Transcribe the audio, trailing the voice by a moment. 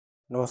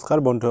নমস্কাৰ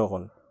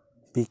বন্ধুসকল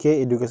পিকে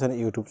education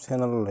YouTube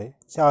চেনেললৈ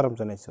স্বাগতম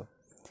জনাইছো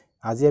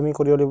আজি আমি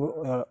কৰিব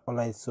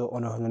ওলাইছো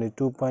অনুসন্ধানী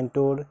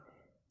 2.2 ৰ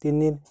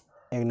 3 ৰ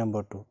 1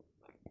 নম্বৰটো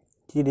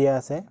কি দিয়া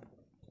আছে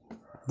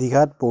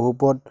দ্বিঘাত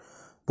বহুপদ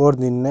পদ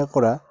নিৰ্ণয়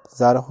কৰা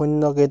যাৰ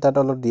শূন্য কেইটা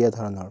তলত দিয়া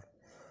ধৰণৰ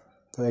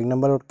তো 1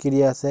 নম্বৰত কি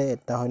দিয়া আছে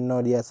এটা শূন্য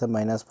দিয়া আছে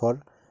 -4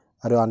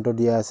 আৰু আনটো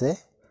দিয়া আছে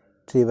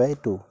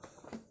 3/2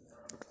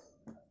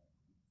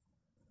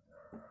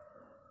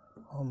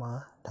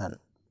 সমাধান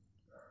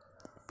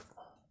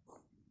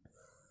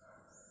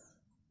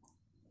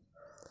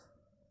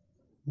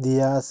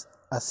দিয়া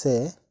আছে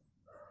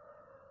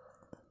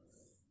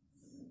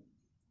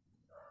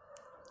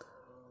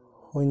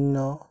শূন্য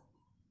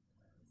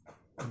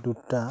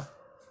দুটা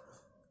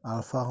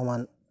আলফা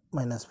সমান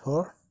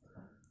 -4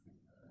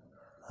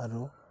 আৰু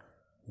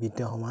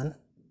বিটা সমান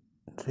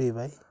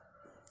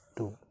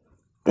 3/2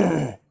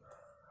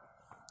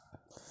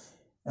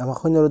 আমাক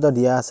শূন্য দুটা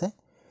দিয়া আছে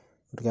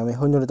গতিকে আমি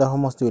শূন্য দুটাৰ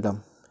সমষ্টি উলিয়াম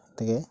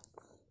এটাকে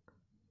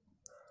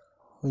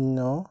শূন্য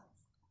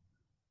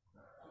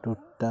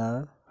দুটাৰ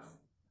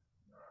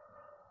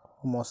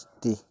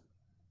সমষ্টি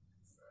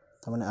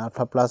তাৰমানে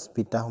আলফা প্লাস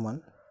বিটা সমান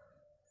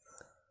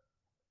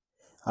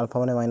আলফা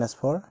মানে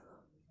 -4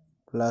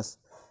 প্লাস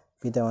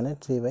বিটা মানে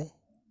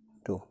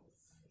 3/2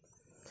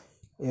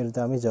 এর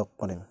দুটা আমি যোগ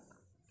কৰিম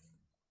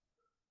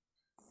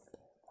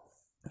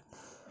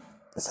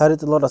 4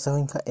 তলত আছে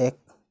সংখ্যা 1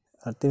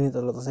 আৰু 3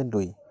 তলত আছে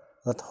 2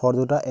 অৰ্থাৎ হৰ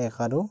দুটা 1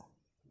 আৰু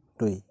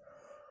 2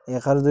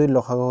 1 আৰু 2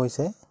 লসাগু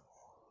হৈছে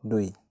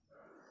 2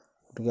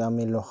 গতিকে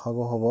আমি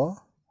লসাগু হ'ব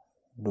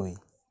 2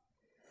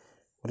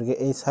 গতিকে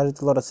এই 4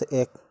 তলত আছে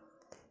 1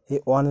 এই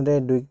 1 ৰে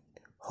 2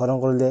 হৰণ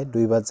কৰিলে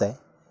 2 বাৰ যায়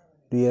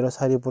 2 আৰু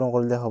 4 পূৰণ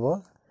কৰিলে হ'ব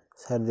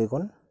 4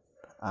 দ্বিগুণ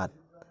 8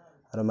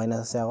 আৰু মাইনাস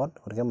আছে আগত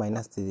গতিকে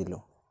মাইনাস দি দিলো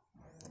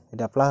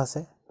এটা প্লাস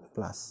আছে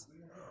প্লাস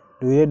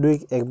 2 ৰে 2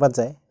 এক বাৰ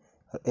যায়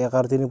আৰু 1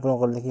 আৰু 3 পূৰণ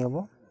কৰিলে কি হ'ব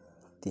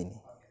 3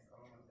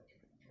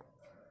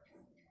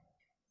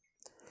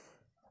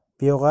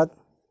 বিয়োগাত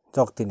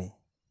যোগ 3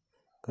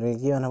 গতিকে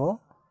কি মান হ'ব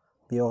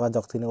বিয়োগাত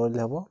যোগ 3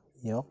 কৰিলে হ'ব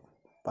বিয়োগ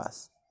 5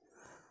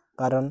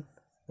 কাৰণ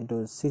এটো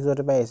 6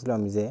 তে পাই আছিল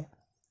আমি যে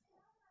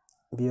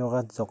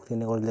বিয়োগাত যোগ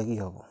 3 কৰিলে কি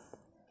হ'ব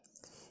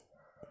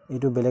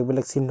এটো বেলেগ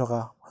বেলেগ চিহ্ন থকা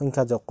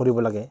সংখ্যা যোগ কৰিব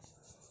লাগে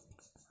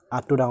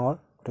 8 টো ডাঙৰ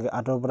গতিকে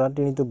 8 ৰ পৰা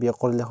 3 টো বিয়োগ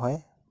কৰিলে হয়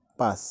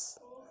 5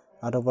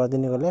 8 ৰ পৰা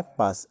 3 গলে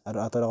 5 আৰু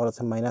 8 ৰ আগত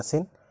আছে মাইনাস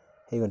চিহ্ন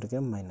এই গতিকে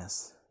মাইনাস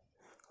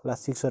ক্লাস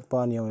 6 ত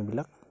পোৱা নিয়ম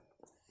এইবিলাক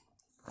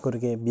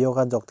গতিকে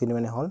বিয়োগাত যোগ 3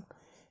 মানে হল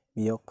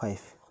বিয়োগ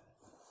 5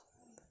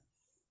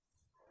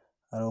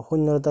 আৰু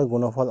শূন্য দুটাৰ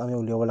গুণফল আমি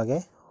উলিয়াব লাগে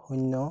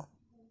শূন্য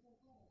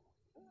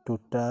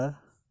দুটাৰ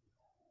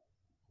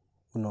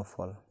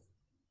গুণফল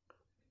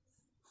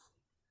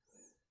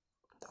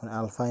মানে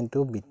আলফা ইনটু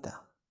বিটা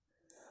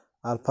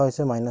আলফা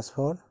হৈছে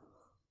 -4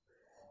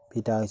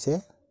 বিটা হৈছে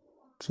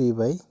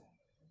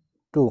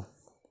 3/2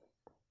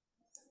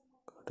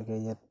 গতিকে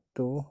ইয়াত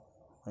 2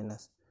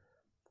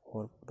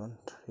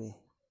 -4/3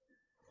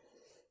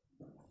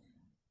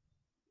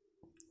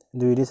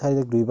 2 ৰে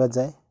 4 2 বাৰ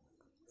যায়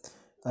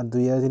আর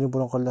 2 আর 3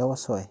 পূরণ করলে হবে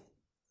 6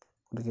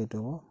 গতিকে এটো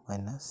হবে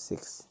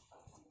 -6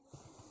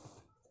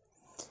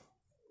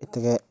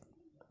 এটাকে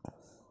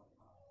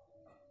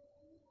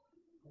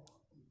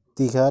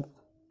দ্বিঘাত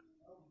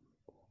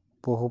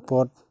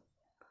বহুপদ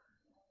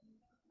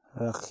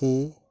রাখি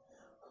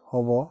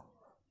হব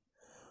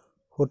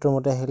সূত্র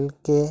মতে আহিল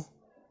কে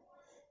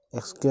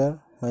x²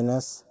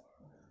 minus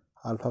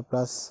ULFA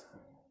plus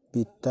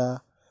beta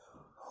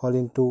whole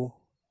into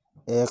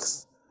x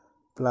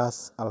plus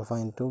ULFA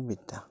into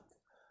beta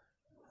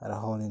আর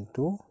হোল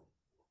ইনটু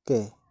কে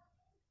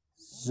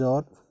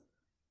যত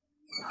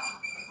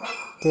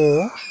কে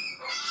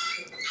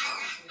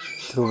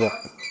ধ্রুবক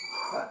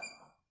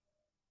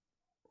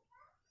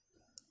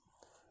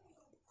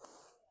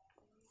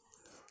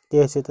কে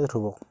আছে তো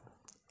ধ্রুবক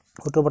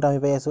সূত্রপট আমি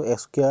পাই আছো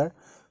x²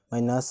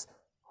 মাইনাস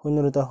শূন্য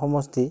দুটাৰ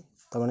সমষ্টি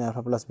তাৰমানে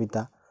ULFA plus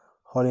beta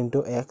whole into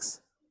x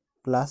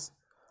plus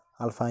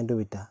ULFA into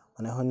beta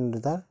মানে শূন্য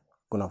দুটাৰ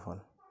গুণফল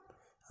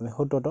আমি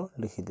সূত্ৰটো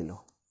লিখি দিলো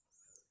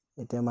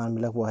এতিয়া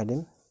মানবিলাক বহাই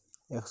দিম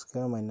x²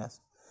 minus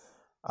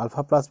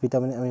ULFA plus beta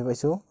মানে আমি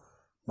পাইছো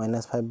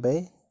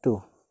 -5/2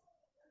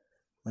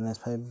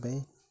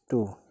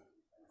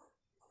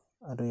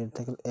 আৰু ইয়াত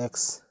থাকিল x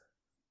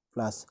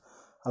plus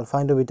ULFA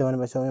into beta মানে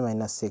পাইছো আমি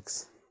 -6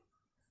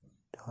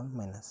 তখন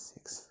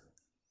 -6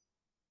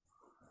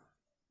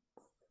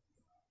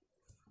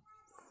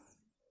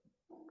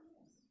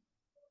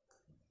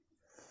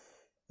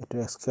 এটো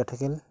x²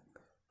 থাকিল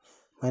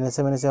মাইনাসে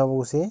মাইনাসে হ'ব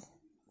গুছি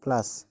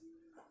প্লাস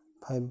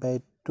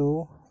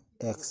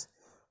 5/2x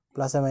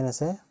প্লাসে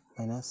মাইনাসে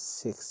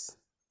 -6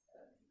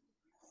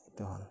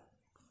 এটো হল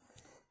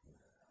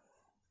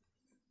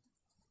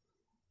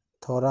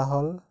ধৰা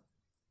হল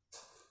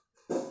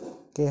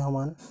কে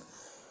সমান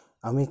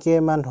আমি কে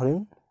মান ধৰিম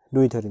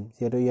 2 ধৰিম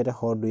যেটো ইয়াতে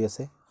হৰ 2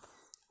 আছে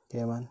কে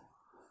মান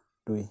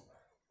 2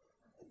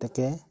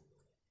 এটাকে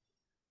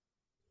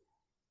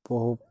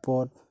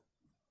বহুপদ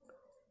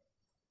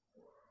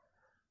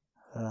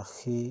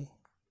ৰাখি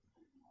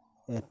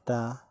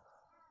এটা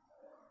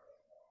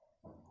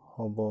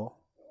হ'ব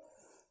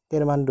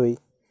কেৰ মান 2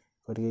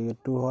 গতিকে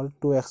 2 হ'ল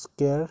 2x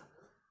স্কয়াৰ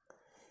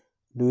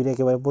 2 ৰে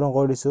একেবাৰে পূৰণ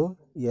কৰি দিছো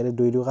ইয়াৰে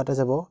 2 2 কাটা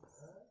যাব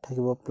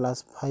থাকিব প্লাস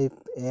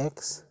 5x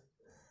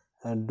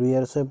আৰু 2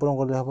 আৰু 6 পূৰণ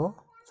কৰিলে হ'ব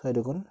 6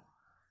 দুগুণ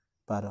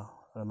 12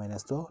 আৰু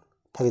মাইনাস 2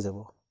 থাকি যাব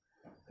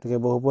গতিকে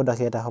বহুপদ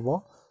ৰাশি এটা হ'ব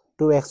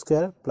 2x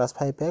square plus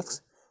 5x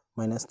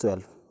minus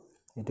 12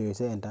 এটো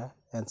হৈছে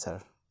এন্সাৰ